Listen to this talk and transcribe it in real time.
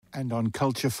And on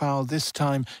Culture Foul this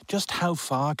time, just how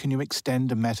far can you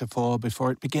extend a metaphor before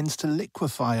it begins to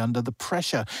liquefy under the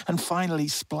pressure and finally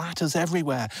splatters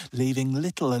everywhere, leaving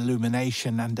little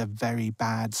illumination and a very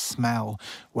bad smell?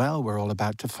 Well, we're all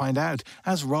about to find out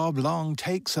as Rob Long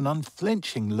takes an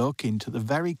unflinching look into the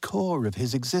very core of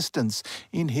his existence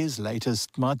in his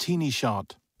latest Martini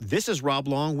Shot. This is Rob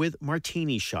Long with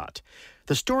Martini Shot.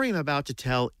 The story I'm about to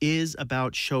tell is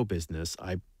about show business,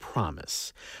 I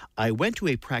promise. I went to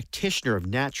a practitioner of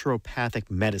naturopathic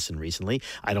medicine recently.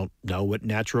 I don't know what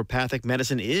naturopathic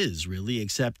medicine is, really,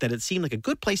 except that it seemed like a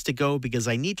good place to go because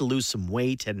I need to lose some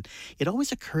weight, and it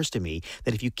always occurs to me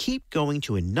that if you keep going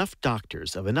to enough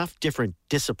doctors of enough different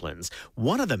disciplines,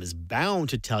 one of them is bound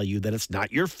to tell you that it's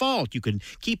not your fault. You can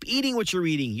keep eating what you're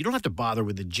eating. You don't have to bother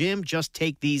with the gym. Just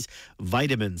take these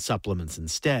vitamin supplements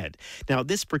instead. Now,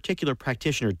 this particular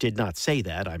practitioner did not say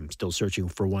that. I'm still searching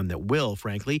for one that will,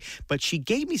 frankly. But she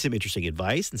gave me some interesting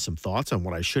advice and some thoughts on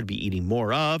what I should be eating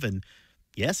more of. And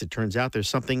yes, it turns out there's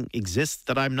something exists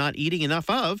that I'm not eating enough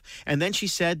of. And then she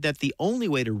said that the only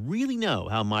way to really know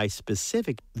how my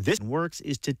specific this works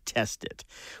is to test it,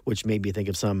 which made me think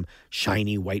of some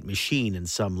shiny white machine in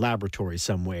some laboratory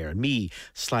somewhere, and me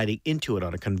sliding into it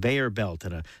on a conveyor belt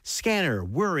and a scanner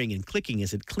whirring and clicking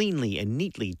as it cleanly and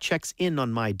neatly checks in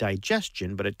on my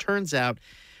digestion. But it turns out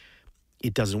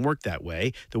it doesn't work that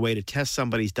way. The way to test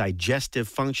somebody's digestive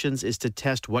functions is to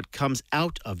test what comes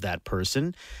out of that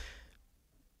person.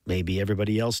 Maybe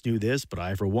everybody else knew this, but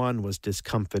I, for one, was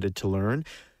discomfited to learn.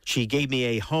 She gave me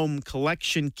a home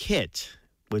collection kit,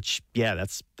 which, yeah,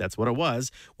 that's what it was,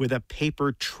 with a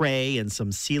paper tray and some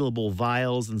sealable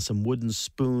vials and some wooden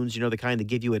spoons, you know, the kind they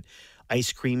give you at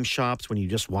ice cream shops when you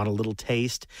just want a little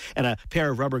taste, and a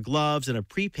pair of rubber gloves and a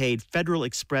prepaid Federal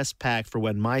Express pack for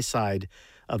when my side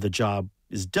of the job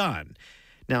is done.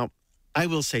 Now, I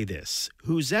will say this,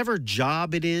 whosever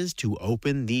job it is to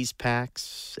open these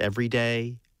packs every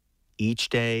day, each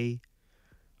day,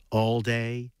 all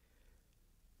day,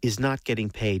 is not getting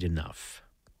paid enough.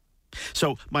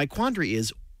 So my quandary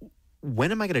is,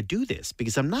 when am I going to do this?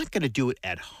 Because I'm not going to do it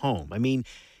at home. I mean,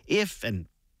 I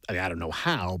don't know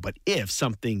how, but if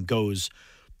something goes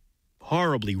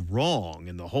horribly wrong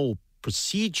and the whole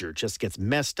procedure just gets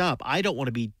messed up, I don't want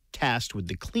to be tasked with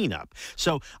the cleanup.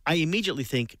 So I immediately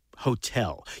think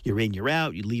hotel. You're in, you're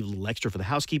out, you leave a little extra for the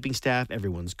housekeeping staff,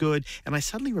 everyone's good. And I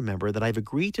suddenly remember that I've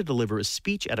agreed to deliver a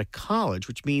speech at a college,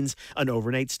 which means an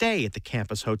overnight stay at the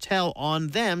campus hotel on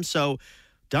them. So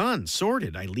done,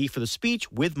 sorted. I leave for the speech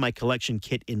with my collection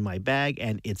kit in my bag,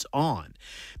 and it's on.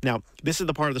 Now, this is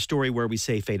the part of the story where we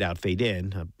say fade out, fade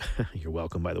in. You're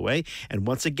welcome, by the way. And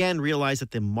once again, realize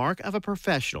that the mark of a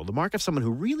professional, the mark of someone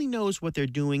who really knows what they're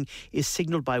doing, is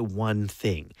signaled by one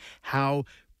thing: how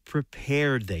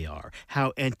prepared they are,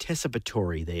 how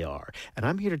anticipatory they are. And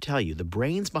I'm here to tell you, the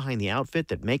brains behind the outfit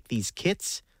that make these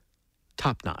kits,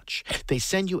 top-notch. They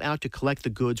send you out to collect the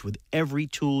goods with every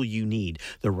tool you need: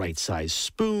 the right size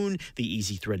spoon, the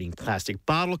easy threading plastic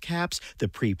bottle caps, the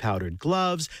pre-powdered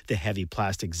gloves, the heavy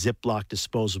plastic Ziploc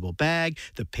disposable bag,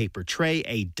 the paper tray,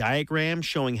 a diagram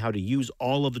showing how to use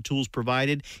all of the tools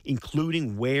provided,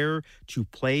 including where to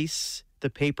place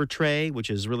the paper tray, which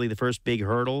is really the first big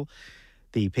hurdle.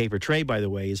 The paper tray, by the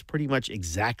way, is pretty much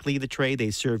exactly the tray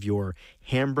they serve your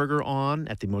hamburger on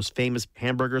at the most famous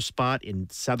hamburger spot in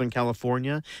Southern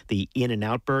California, the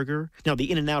In-N-Out Burger. Now,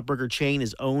 the In-N-Out Burger chain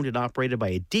is owned and operated by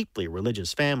a deeply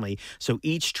religious family, so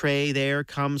each tray there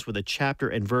comes with a chapter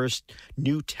and verse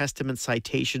New Testament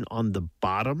citation on the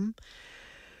bottom.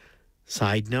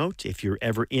 Side note, if you're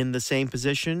ever in the same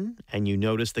position and you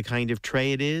notice the kind of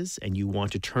tray it is and you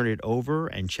want to turn it over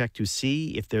and check to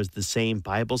see if there's the same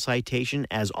Bible citation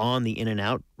as on the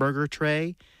In-N-Out Burger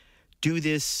tray, do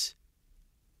this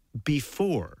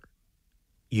before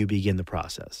you begin the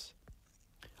process.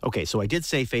 Okay, so I did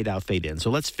say fade out, fade in. So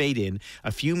let's fade in.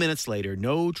 A few minutes later,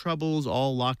 no troubles,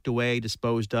 all locked away,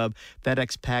 disposed of,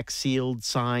 FedEx pack sealed,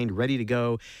 signed, ready to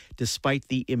go. Despite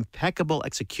the impeccable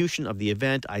execution of the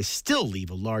event, I still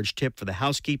leave a large tip for the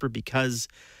housekeeper because,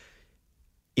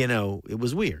 it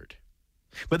was weird.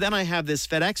 But then I have this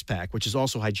FedEx pack, which is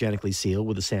also hygienically sealed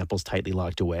with the samples tightly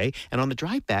locked away. And on the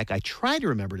drive back, I try to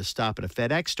remember to stop at a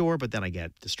FedEx store, but then I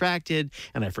get distracted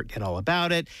and I forget all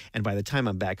about it. And by the time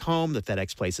I'm back home, the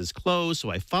FedEx place is closed. So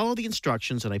I follow the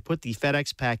instructions and I put the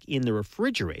FedEx pack in the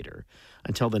refrigerator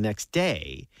until the next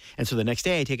day. And so the next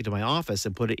day I take it to my office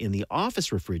and put it in the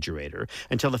office refrigerator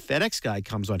until the FedEx guy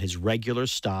comes on his regular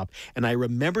stop. And I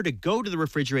remember to go to the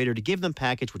refrigerator to give them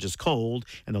package, which is cold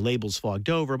and the label's fogged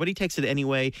over, but he takes it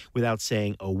anyway without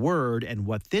saying a word. And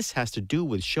what this has to do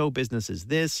with show business is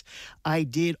this: I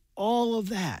did all of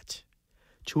that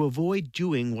to avoid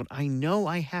doing what I know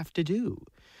I have to do,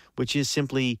 which is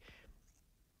simply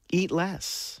eat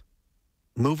less,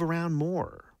 move around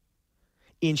more.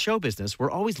 In show business, we're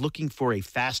always looking for a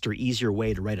faster, easier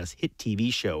way to write a hit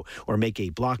TV show or make a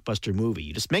blockbuster movie.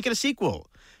 You just make it a sequel.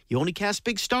 You only cast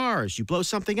big stars. You blow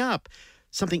something up.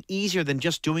 Something easier than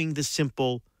just doing the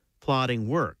simple, plodding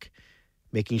work.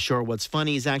 Making sure what's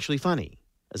funny is actually funny,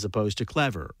 as opposed to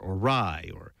clever or wry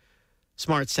or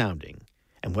smart sounding.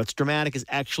 And what's dramatic is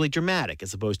actually dramatic,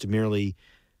 as opposed to merely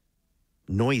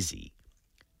noisy.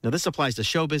 Now, this applies to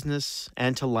show business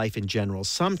and to life in general.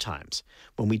 Sometimes,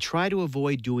 when we try to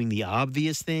avoid doing the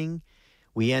obvious thing,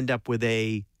 we end up with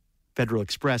a Federal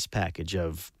Express package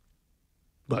of,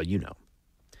 well, you know.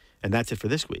 And that's it for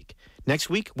this week. Next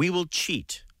week, we will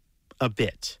cheat a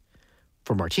bit.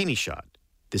 For Martini Shot,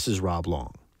 this is Rob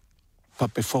Long.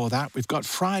 But before that, we've got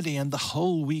Friday and the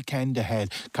whole weekend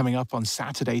ahead. Coming up on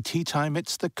Saturday tea time,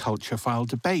 it's the Culture File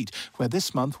debate, where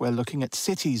this month we're looking at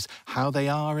cities, how they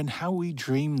are and how we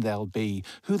dream they'll be,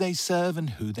 who they serve and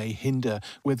who they hinder,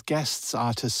 with guests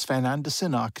artist Sven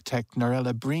Anderson, architect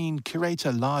Norella Breen,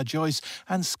 curator La Joyce,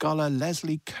 and scholar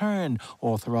Leslie Kern,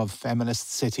 author of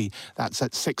Feminist City. That's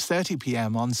at 6:30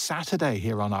 p.m. on Saturday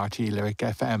here on RT Lyric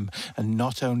FM. And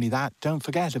not only that, don't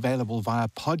forget, available via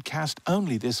podcast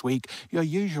only this week, your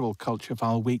usual Culture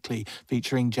File Weekly,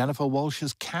 featuring Jennifer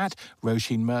Walsh's Cat,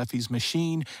 Roisin Murphy's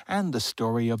Machine, and the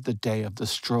story of the Day of the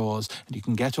Straws. And you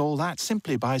can get all that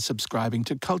simply by subscribing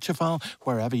to Culture File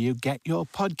wherever you get your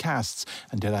podcasts.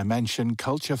 And did I mention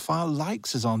Culture File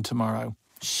Likes is on tomorrow?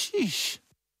 Sheesh.